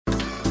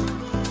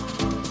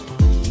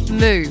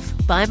Move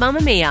by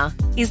Mamma Mia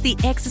is the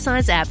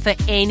exercise app for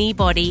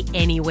anybody,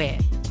 anywhere.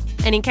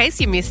 And in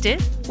case you missed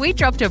it, we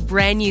dropped a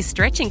brand new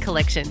stretching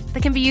collection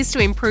that can be used to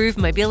improve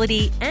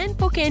mobility and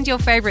bookend your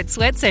favourite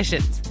sweat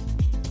sessions.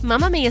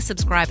 Mamma Mia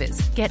subscribers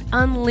get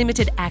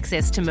unlimited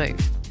access to Move,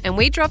 and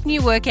we drop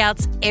new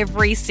workouts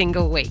every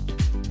single week.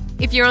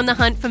 If you're on the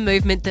hunt for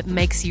movement that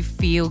makes you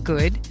feel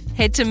good,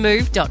 head to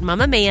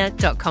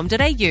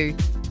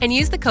move.mamamia.com.au and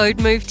use the code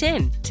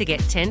MOVE10 to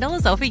get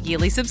 $10 off a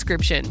yearly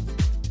subscription.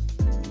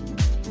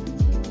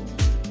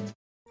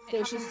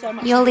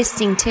 You're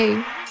listening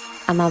to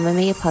a Mamma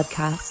Mia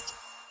podcast.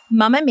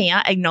 Mamma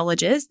Mia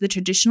acknowledges the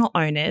traditional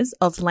owners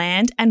of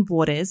land and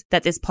waters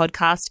that this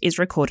podcast is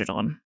recorded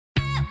on.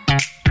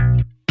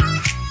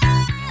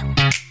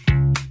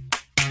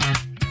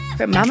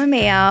 From Mamma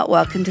Mia,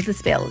 welcome to The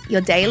Spill,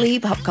 your daily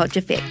pop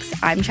culture fix.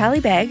 I'm Charlie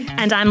Begg.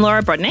 And I'm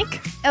Laura Brodnick.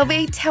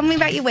 LB, tell me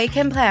about your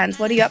weekend plans.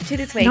 What are you up to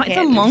this weekend? No,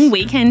 it's a long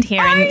weekend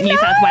here in New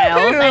South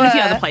Wales and a few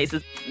other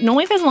places.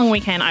 Normally if there's a long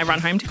weekend, I run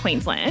home to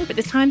Queensland, but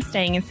this time I'm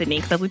staying in Sydney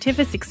because I've lived here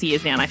for 6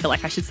 years now and I feel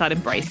like I should start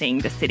embracing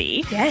the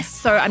city. Yes.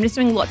 So I'm just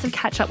doing lots of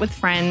catch up with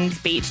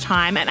friends, beach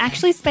time, and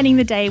actually spending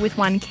the day with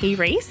one Key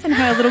Reese and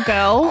her little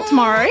girl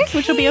tomorrow,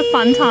 which will be a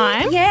fun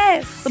time.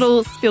 Yes.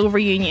 Little spill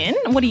reunion.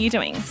 What are you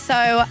doing? So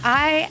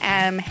I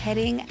am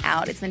heading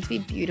out. It's meant to be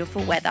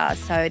beautiful weather,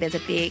 so there's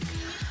a big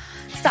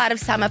start of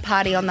summer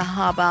party on the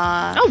harbour.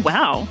 Oh,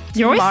 wow.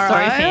 You're always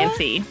so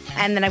fancy.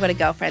 And then I've got a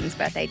girlfriend's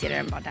birthday dinner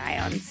in Bondi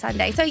on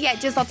Sunday. So, yeah,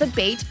 just lots of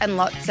beach and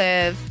lots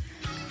of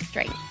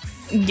drinks.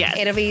 Yes.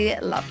 It'll be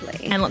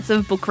lovely. And lots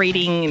of book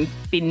reading and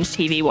binge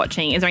TV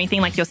watching. Is there anything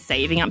like you're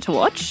saving up to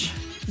watch?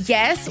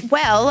 Yes.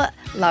 Well,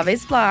 Love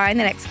is Blind.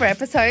 The next 4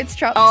 episodes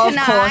drop Of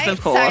tonight. course. So I that's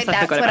forgot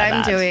what about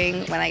I'm that.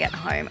 doing when I get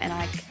home, and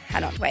I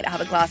cannot wait to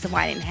have a glass of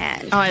wine in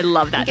hand. Oh, I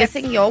love that. I'm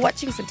guessing you're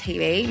watching some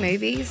TV,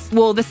 movies.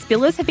 Well, the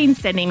Spillers have been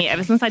sending me,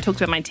 ever since I talked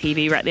about my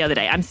TV right the other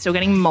day, I'm still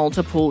getting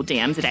multiple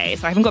DMs a day.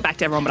 So I haven't got back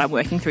to everyone, but I'm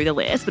working through the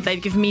list. But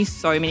they've given me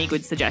so many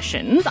good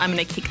suggestions. I'm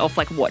going to kick off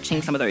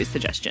watching some of those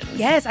suggestions.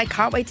 Yes, I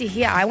can't wait to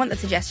hear. I want the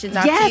suggestions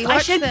after you watch I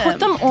should put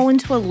them all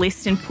into a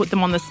list and put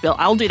them on the Spill.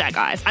 I'll do that,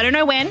 guys. I don't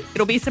know when.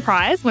 It'll be a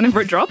surprise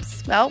whenever it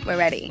drops. Well, we're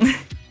ready.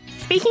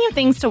 Speaking of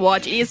things to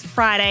watch, it is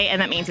Friday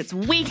and that means it's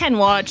weekend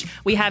watch.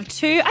 We have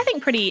 2, I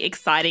think, pretty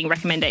exciting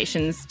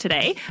recommendations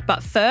today.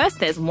 But first,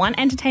 there's one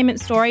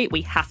entertainment story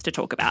we have to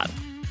talk about.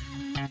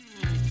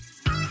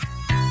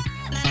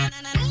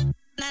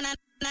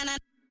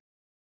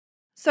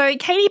 So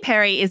Katy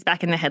Perry is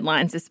back in the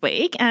headlines this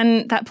week,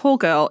 and that poor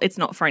girl, it's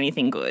not for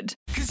anything good.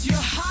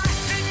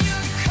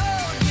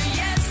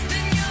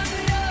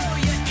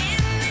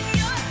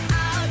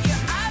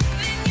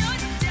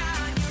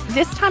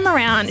 This time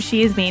around,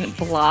 she has been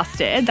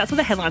blasted. That's what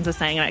the headlines are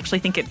saying. I actually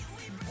think it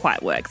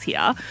quite works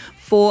here.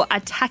 For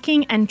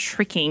attacking and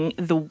tricking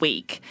the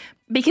weak.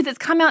 Because it's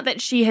come out that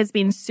she has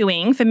been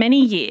suing for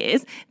many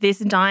years this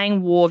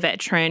dying war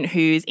veteran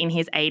who's in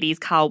his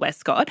 80s, Carl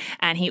Westcott,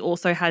 and he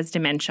also has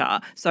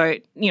dementia. So,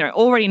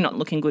 already not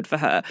looking good for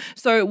her.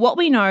 So what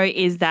we know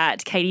is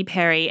that Katy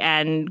Perry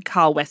and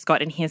Carl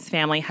Westcott and his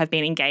family have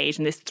been engaged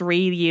in this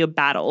 3-year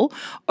battle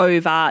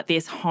over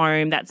this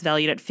home that's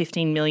valued at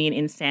 $15 million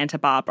in Santa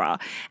Barbara.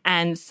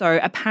 And so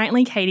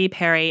apparently Katy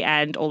Perry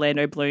and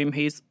Orlando Bloom,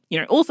 who's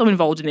also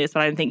involved in this,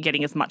 but I don't think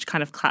getting as much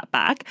kind of clap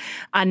back,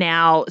 are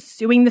now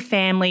suing the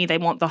family. They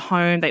want the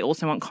home. They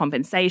also want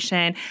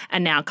compensation.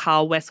 And now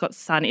Carl Westcott's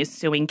son is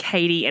suing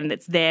Katy, and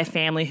it's their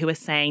family who are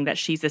saying that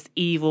she's this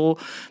evil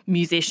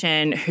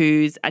musician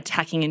who's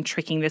attacking and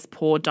tricking this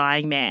poor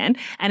dying man,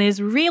 and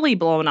is really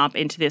blown up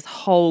into this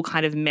whole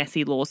kind of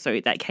messy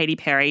lawsuit that Katy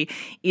Perry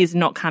is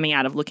not coming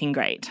out of looking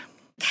great.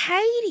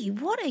 Katy,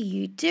 what are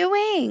you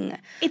doing?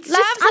 It's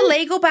Loves just a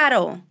legal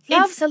battle.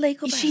 Loves a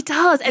legal battle. She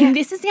does. And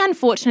this is the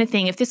unfortunate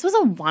thing. If this was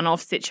a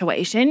one-off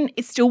situation,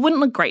 it still wouldn't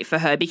look great for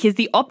her because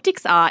the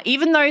optics are,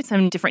 even though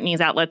some different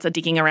news outlets are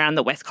digging around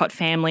the Westcott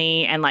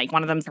family and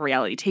one of them's a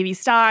reality TV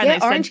star. Yeah,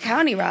 Orange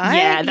County, right?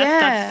 Yeah,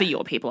 that's for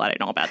your people. I don't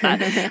know about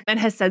that. And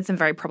has said some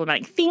very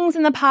problematic things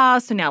in the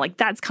past. So now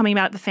that's coming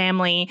about the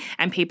family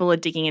and people are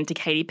digging into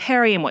Katy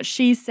Perry and what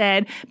she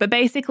said. But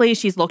basically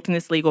she's locked in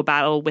this legal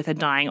battle with a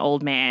dying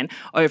old man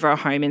over a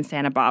home in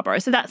Santa Barbara.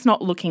 So that's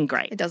not looking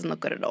great. It doesn't look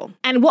good at all.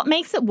 And what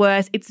makes it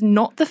worse, it's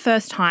not the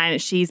first time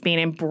she's been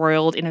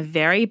embroiled in a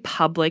very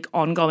public,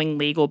 ongoing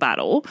legal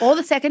battle. Or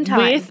the second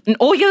time.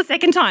 Or the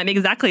second time,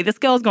 exactly. This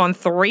girl's gone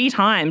 3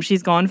 times.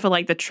 She's gone for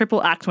the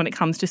triple act when it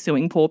comes to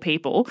suing poor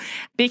people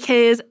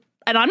because...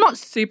 And I'm not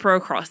super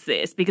across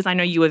this because I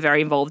know you were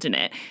very involved in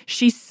it.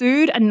 She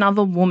sued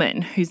another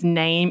woman whose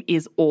name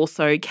is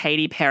also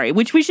Katy Perry,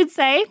 which we should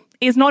say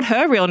is not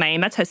her real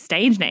name. That's her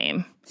stage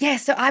name. Yeah,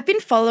 so I've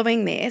been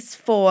following this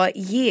for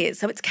years.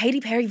 So it's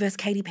Katy Perry versus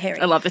Katy Perry.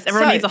 I love this.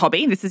 Everyone needs a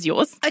hobby. This is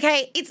yours.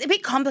 Okay, it's a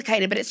bit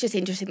complicated, but it's just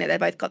interesting that they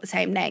both got the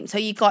same name. So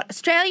you've got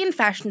Australian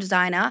fashion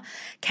designer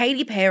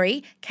Katy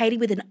Perry, Katy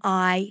with an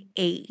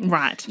I-E.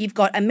 Right. You've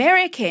got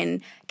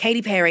American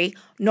Katy Perry,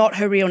 not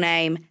her real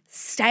name,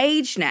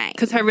 stage name.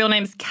 Because her real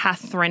name's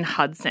Catherine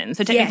Hudson.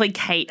 So technically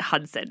Kate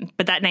Hudson.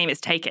 But that name is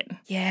taken.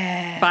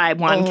 Yeah. By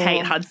one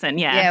Kate Hudson.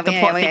 Yeah. The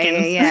plot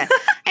thickens. Yeah.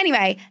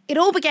 Anyway, it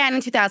all began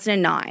in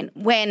 2009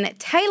 when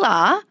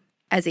Taylor,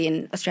 as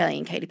in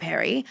Australian Katy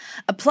Perry,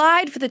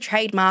 applied for the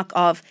trademark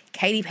of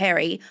Katy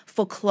Perry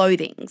for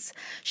clothings.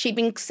 She'd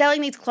been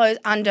selling these clothes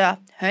under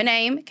her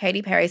name,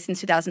 Katy Perry, since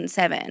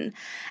 2007.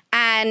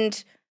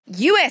 And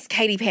US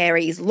Katy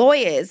Perry's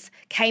lawyers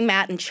came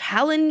out and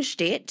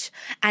challenged it.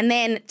 And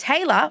then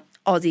Taylor,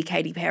 Aussie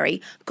Katy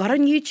Perry, got on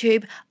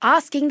YouTube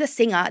asking the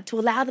singer to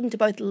allow them to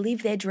both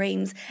live their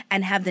dreams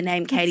and have the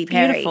name Katy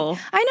Perry. Beautiful.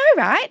 I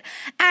know, right?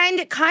 And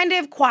it kind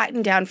of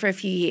quietened down for a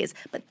few years.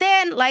 But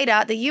then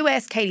later, the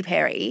US Katy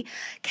Perry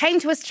came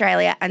to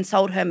Australia and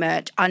sold her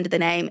merch under the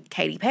name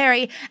Katy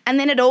Perry. And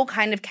then it all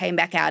kind of came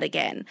back out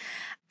again.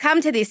 Come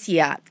to this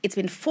year, it's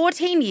been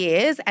 14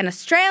 years and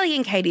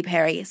Australian Katy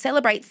Perry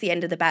celebrates the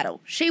end of the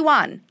battle. She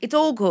won. It's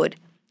all good.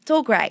 It's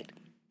all great.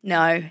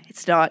 No,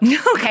 it's not.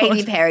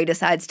 Katy Perry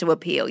decides to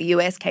appeal.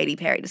 US Katy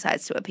Perry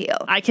decides to appeal.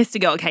 I Kissed a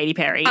Girl Katy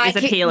Perry is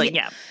appealing,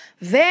 yeah.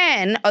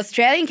 Then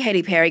Australian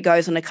Katy Perry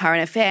goes on a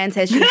current affair and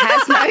says she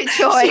has no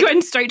choice. She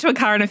went straight to a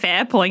current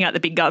affair, pulling out the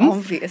big guns.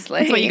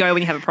 Obviously. That's where you go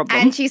when you have a problem.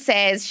 And she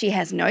says she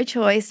has no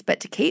choice but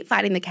to keep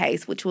fighting the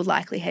case, which will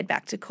likely head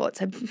back to court.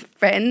 So,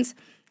 friends,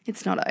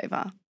 it's not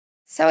over.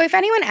 So if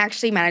anyone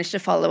actually managed to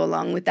follow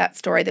along with that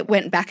story that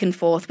went back and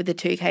forth with the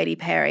two Katy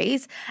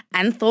Perrys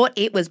and thought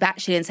it was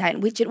batshit insane,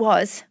 which it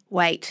was,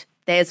 wait,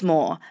 there's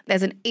more.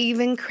 There's an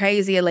even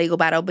crazier legal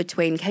battle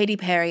between Katy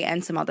Perry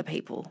and some other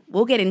people.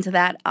 We'll get into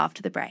that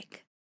after the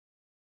break.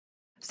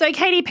 So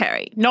Katy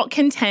Perry, not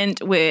content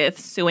with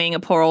suing a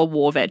poor old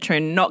war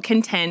veteran, not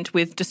content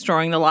with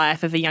destroying the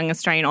life of a young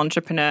Australian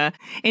entrepreneur,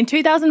 in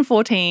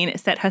 2014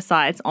 set her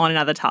sights on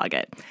another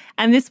target.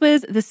 And this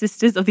was the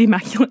Sisters of the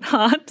Immaculate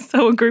Heart,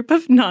 so a group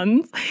of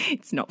nuns.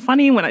 It's not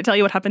funny when I tell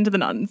you what happened to the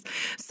nuns.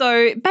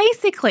 So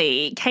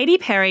basically, Katy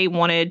Perry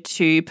wanted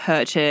to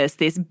purchase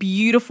this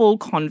beautiful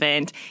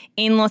convent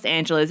in Los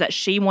Angeles that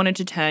she wanted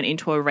to turn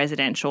into a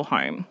residential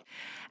home.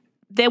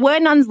 There were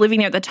nuns living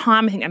there at the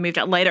time. I think they moved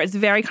out later. It's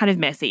very kind of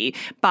messy.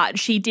 But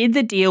she did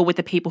the deal with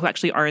the people who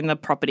actually own the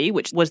property,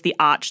 which was the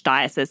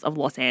Archdiocese of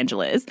Los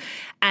Angeles.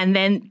 And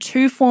then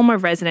two former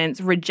residents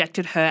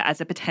rejected her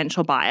as a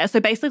potential buyer. So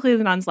basically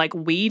the nuns like,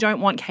 we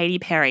don't want Katy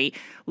Perry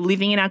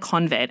living in our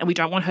convent and we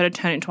don't want her to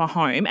turn it into a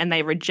home. And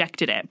they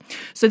rejected it.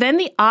 So then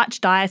the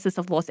Archdiocese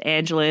of Los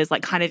Angeles,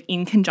 like kind of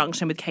in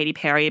conjunction with Katy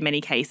Perry in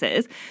many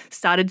cases,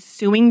 started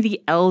suing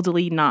the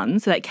elderly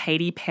nuns so that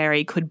Katy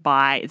Perry could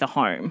buy the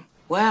home.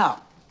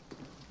 Well,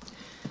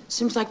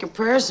 seems like your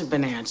prayers have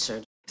been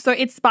answered. So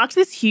it sparked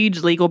this huge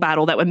legal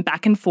battle that went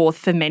back and forth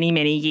for many,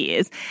 many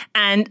years.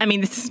 And I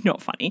mean, this is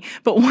not funny,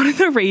 but one of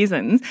the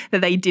reasons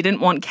that they didn't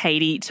want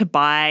Katy to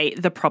buy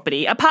the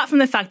property, apart from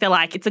the fact they're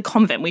like, it's a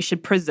convent, we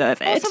should preserve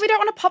it. Also, we don't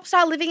want a pop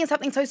star living in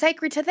something so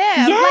sacred to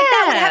them. Yeah. Like,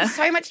 that would have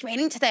so much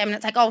meaning to them. And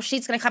it's like, oh,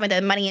 she's going to come with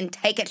the money and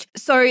take it.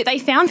 So they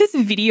found this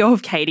video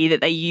of Katy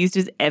that they used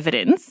as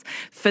evidence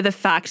for the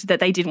fact that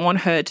they didn't want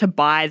her to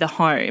buy the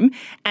home.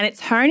 And it's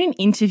her in an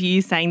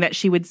interview saying that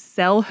she would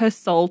sell her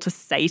soul to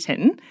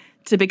Satan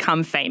to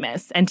become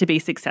famous and to be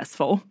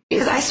successful.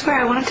 Because I swear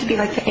I wanted to be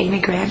like the Amy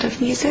Grant of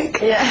music.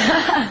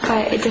 Yeah.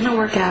 But it didn't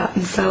work out,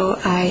 and so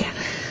I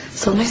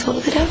sold my soul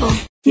to the devil.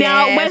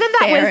 Now, Yeah, whether that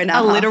fair was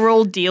enough. a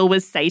literal deal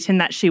with Satan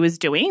that she was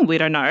doing, we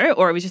don't know,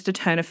 or it was just a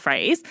turn of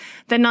phrase,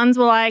 the nuns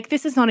were like,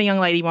 this is not a young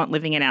lady we want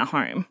living in our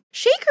home.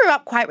 She grew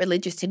up quite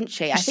religious, didn't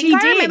she? I She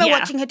did, remember yeah.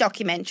 watching her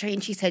documentary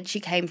and she said she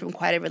came from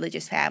quite a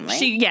religious family.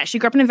 She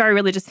grew up in a very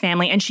religious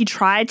family and she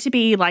tried to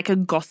be like a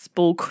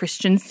gospel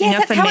Christian singer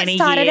that's for how it many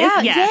started years.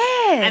 out,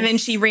 yes. And then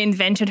she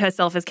reinvented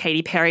herself as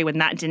Katy Perry when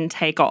that didn't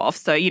take off.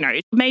 So, you know,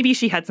 maybe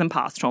she had some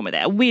past trauma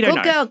there. We don't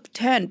know. Good girl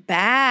turned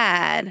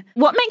bad.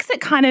 What makes it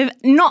kind of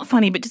not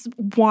funny, but just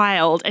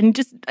wild and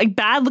just a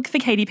bad look for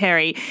Katy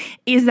Perry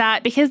is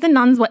that because the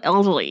nuns were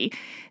elderly,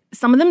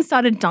 some of them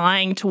started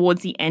dying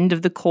towards the end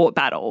of the court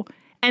battle.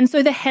 And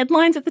so the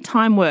headlines at the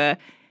time were,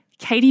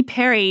 Katy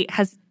Perry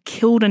has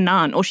killed a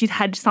nun or she's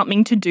had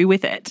something to do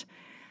with it.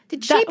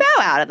 Did she bow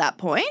out at that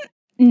point?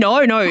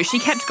 No, she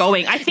kept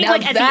going. I think Now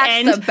like at the that's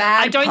end, the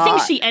bad I don't part.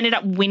 think she ended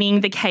up winning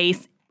the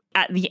case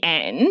at the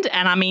end.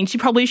 And I mean, she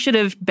probably should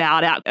have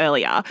bowed out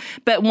earlier.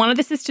 But one of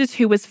the sisters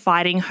who was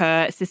fighting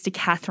her, Sister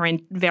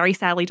Catherine, very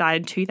sadly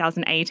died in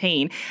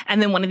 2018.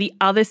 And then one of the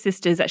other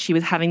sisters that she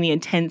was having the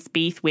intense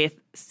beef with,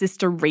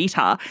 Sister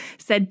Rita,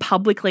 said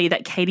publicly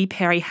that Katy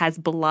Perry has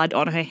blood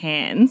on her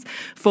hands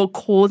for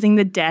causing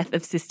the death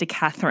of Sister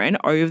Catherine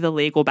over the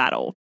legal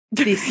battle.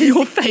 This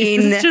Your is face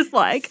is just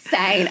like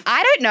insane.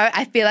 I don't know.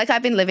 I feel like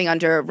I've been living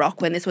under a rock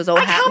when this was all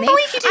I can't happening.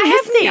 believe you didn't I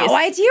miss have this. no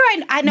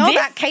idea. I know This-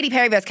 about Katy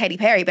Perry versus Katy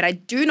Perry, but I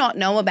do not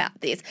know about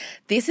this.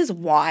 This is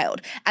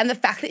wild. And the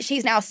fact that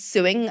she's now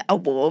suing a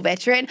war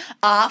veteran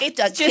after It's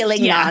just-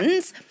 killing yeah.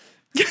 nuns.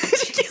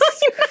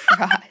 Jesus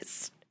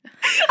Christ.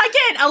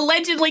 Again,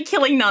 allegedly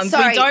killing nuns.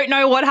 Sorry. We don't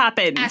know what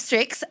happened.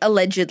 Asterisk,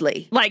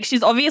 allegedly. Like,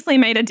 she's obviously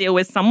made a deal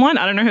with someone.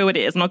 I don't know who it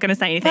is. I'm not going to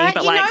say anything,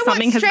 but like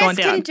something has gone down. What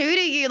stress can do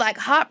to you, like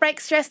heartbreak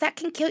stress, that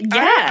can kill you.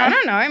 Yeah. I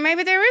don't know.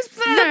 Maybe there is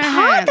The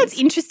part that's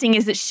interesting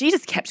is that she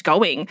just kept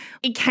going.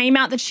 It came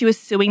out that she was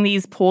suing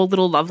these poor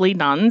little lovely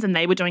nuns and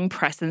they were doing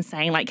press and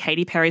saying like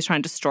Katy Perry's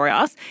trying to destroy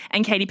us.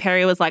 And Katy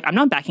Perry was like, I'm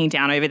not backing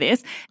down over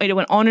this. It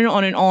went on and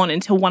on and on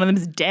until one of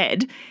them's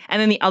dead.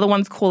 And then the other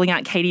one's calling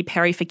out Katy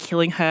Perry for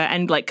killing her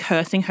and like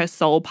cursing her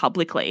soul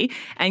publicly.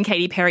 And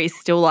Katy Perry is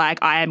still like,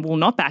 I will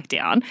not back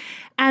down.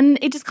 And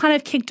it just kind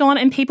of kicked on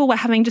and people were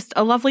having just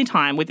a lovely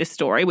time with this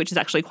story, which is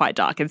actually quite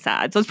dark and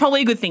sad. So it's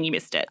probably a good thing you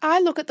missed it.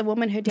 I look at the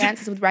woman who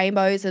dances with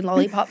rainbows and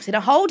lollipops in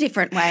a whole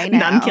different way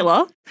now. Nun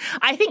killer.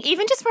 I think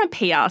even just from a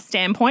PR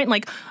standpoint,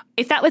 like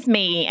if that was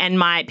me and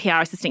my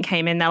PR assistant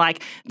came in, they're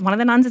like, one of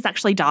the nuns has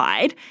actually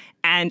died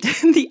and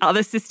the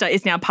other sister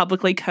is now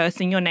publicly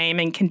cursing your name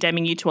and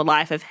condemning you to a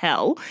life of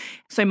hell.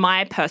 So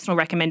my personal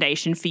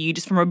recommendation for you,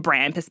 just from a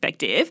brand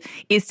perspective,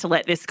 is to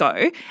let this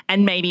go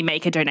and maybe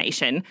make a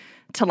donation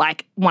to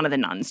like one of the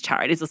nuns'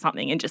 charities or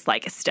something and just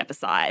like step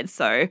aside.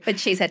 So, but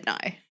she said no.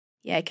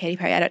 Yeah, Katy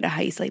Perry, I don't know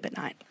how you sleep at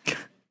night.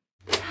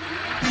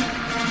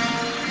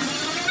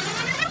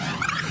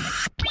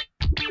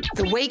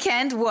 The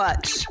Weekend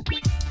Watch.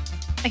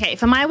 Okay,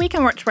 for my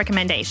weekend watch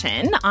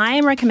recommendation, I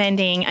am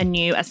recommending a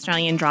new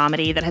Australian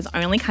dramedy that has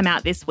only come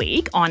out this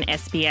week on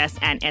SBS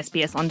and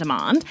SBS On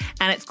Demand,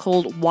 and it's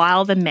called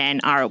While the Men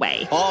Are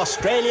Away.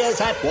 Australia's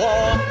at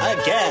war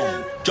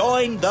again.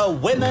 Join the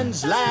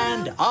Women's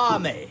Land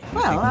Army.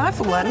 Well, I,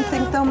 for one,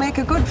 think they'll make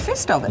a good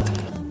fist of it.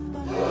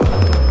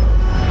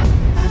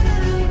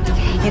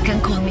 You can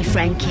call me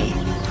Frankie.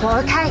 Well,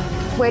 okay.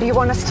 Where do you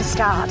want us to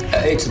start?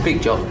 It's a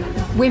big job.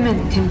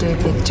 Women can do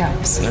big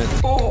jobs.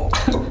 Oh,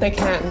 they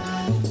can.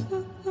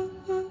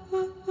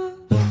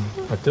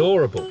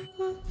 Adorable.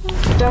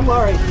 Don't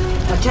worry.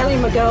 I'm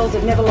telling my girls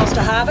they've never lost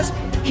a harvest.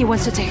 He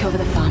wants to take over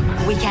the farm.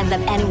 We can't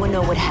let anyone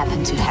know what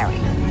happened to Harry.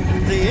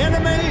 The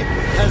enemy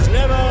has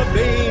never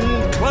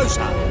been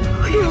closer.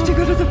 You have to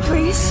go to the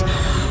police.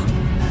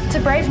 It's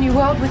a brave new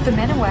world with the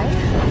men away.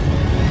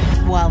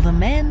 While the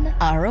Men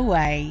Are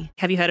Away.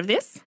 Have you heard of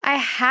this? I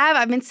have.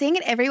 I've been seeing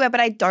it everywhere, but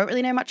I don't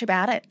really know much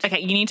about it.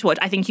 Okay, you need to watch.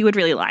 I think you would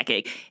really like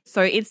it.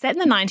 So it's set in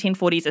the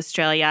 1940s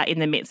Australia in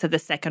the midst of the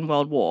Second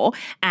World War,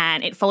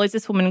 and it follows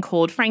this woman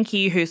called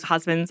Frankie whose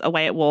husband's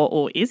away at war,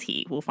 or is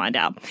he? We'll find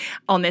out,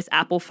 on this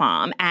apple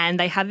farm. And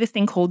they have this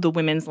thing called the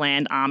Women's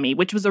Land Army,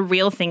 which was a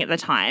real thing at the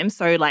time.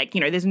 So like,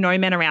 you know, there's no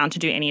men around to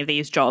do any of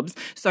these jobs.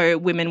 So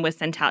women were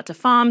sent out to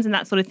farms and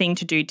that sort of thing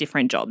to do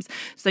different jobs.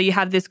 So you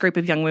have this group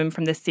of young women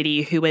from the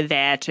city who were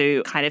there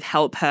to kind of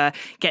help her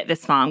get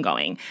this farm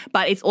going.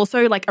 But it's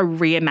also like a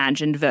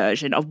reimagined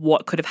version of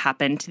what could have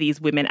happened to these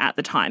women at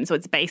the time. So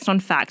it's based on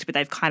fact, but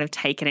they've kind of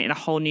taken it in a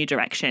whole new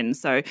direction.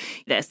 So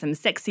there's some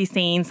sexy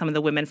scenes, some of the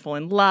women fall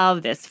in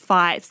love, there's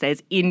fights,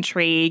 there's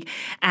intrigue,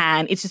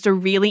 and it's just a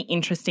really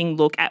interesting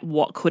look at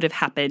what could have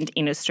happened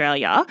in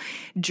Australia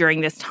during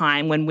this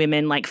time when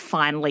women like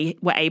finally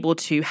were able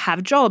to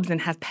have jobs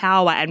and have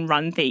power and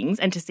run things,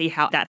 and to see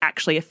how that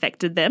actually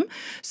affected them.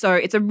 So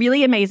it's a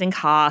really amazing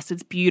cast.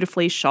 It's beautifully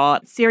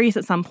shot, serious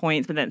at some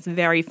points, but then it's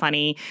very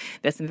funny.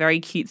 There's some very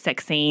cute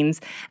sex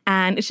scenes,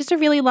 and it's just a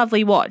really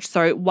lovely watch.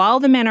 So While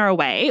the Men Are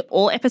Away,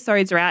 all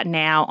episodes are out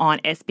now on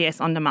SBS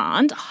On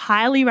Demand.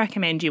 Highly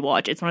recommend you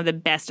watch. It's one of the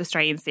best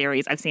Australian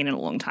series I've seen in a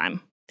long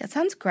time. That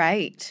sounds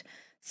great.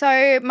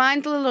 So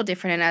mine's a little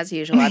different, and as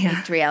usual, I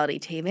picked reality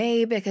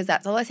TV because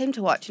that's all I seem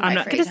to watch in my free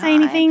time. I'm not going to say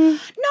anything.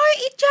 No,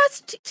 it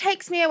just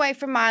takes me away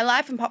from my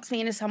life and pops me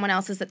into someone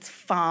else's that's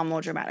far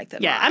more dramatic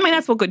than mine. I mean,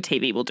 that's what good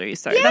TV will do,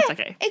 so that's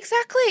okay.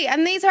 Exactly.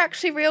 And these are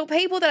actually real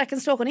people that I can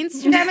stalk on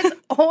Instagram. It's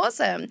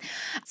awesome.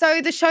 So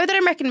the show that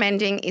I'm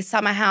recommending is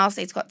Summer House.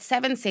 It's got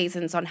 7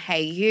 seasons on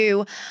Hey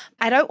You.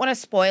 I don't want to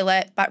spoil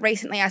it, but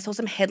recently I saw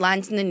some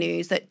headlines in the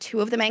news that 2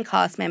 of the main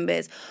cast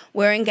members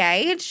were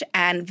engaged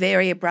and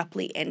very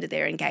abruptly ended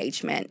their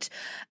engagement.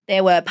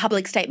 There were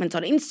public statements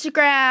on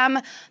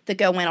Instagram. The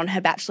girl went on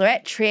her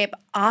bachelorette trip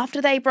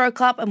after they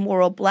broke up and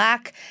wore all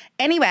black.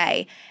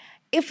 Anyway,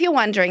 if you're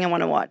wondering and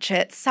want to watch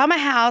it, Summer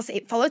House,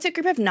 it follows a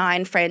group of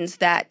 9 friends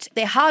that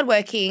they're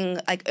hardworking,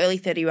 like early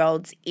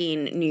 30-year-olds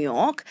in New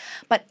York,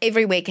 but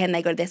every weekend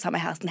they go to their summer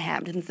house in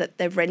Hamptons that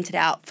they've rented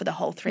out for the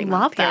whole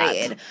 3-month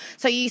period.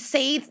 So you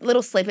see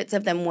little snippets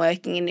of them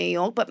working in New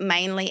York, but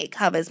mainly it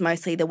covers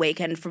mostly the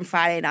weekend from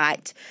Friday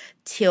night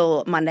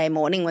till Monday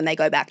morning when they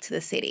go back to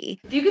the city.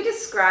 If you could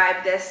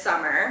describe this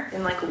summer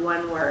in like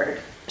one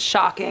word.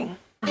 Shocking.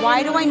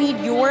 Why do I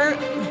need your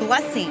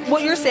blessing?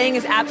 What you're saying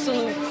is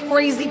absolute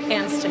crazy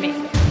pants to me.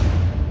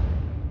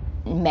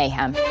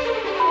 Mayhem.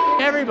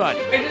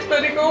 Everybody. I just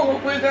want to go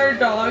home with our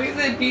dogs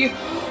and be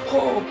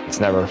home. It's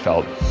never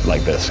felt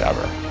like this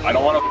ever. I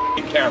don't want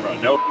a camera.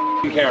 No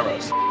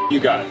cameras.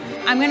 You got it.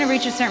 I'm going to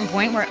reach a certain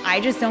point where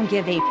I just don't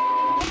give a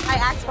My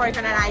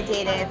ex-boyfriend and I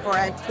dated for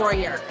a 4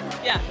 year.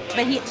 Yeah.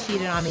 But he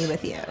cheated on me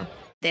with you.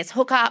 There's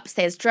hookups,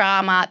 there's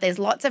drama, there's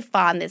lots of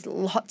fun, there's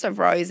lots of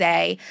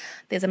rosé,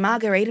 there's a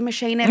margarita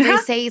machine every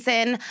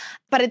season,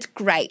 but it's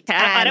great.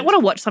 I don't want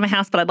to watch Summer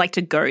House, but I'd like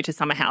to go to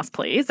Summer House,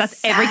 please.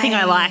 That's everything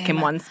I like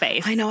in one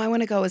space. I know, I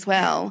want to go as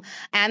well.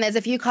 And there's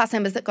a few cast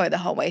members that go the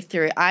whole way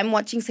through. I'm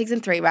watching season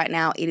 3 right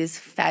now. It is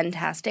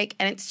fantastic,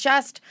 and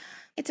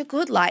it's a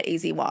good, light,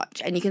 easy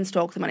watch, and you can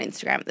stalk them on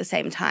Instagram at the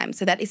same time.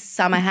 So that is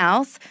Summer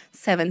House,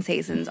 7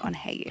 seasons on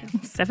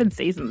HeyU. 7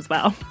 seasons,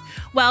 wow.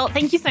 Well,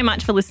 thank you so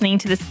much for listening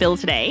to The Spill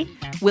today.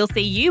 We'll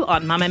see you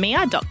on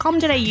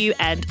mamamia.com.au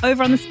and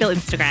over on The Spill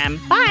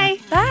Instagram. Bye.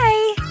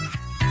 Bye.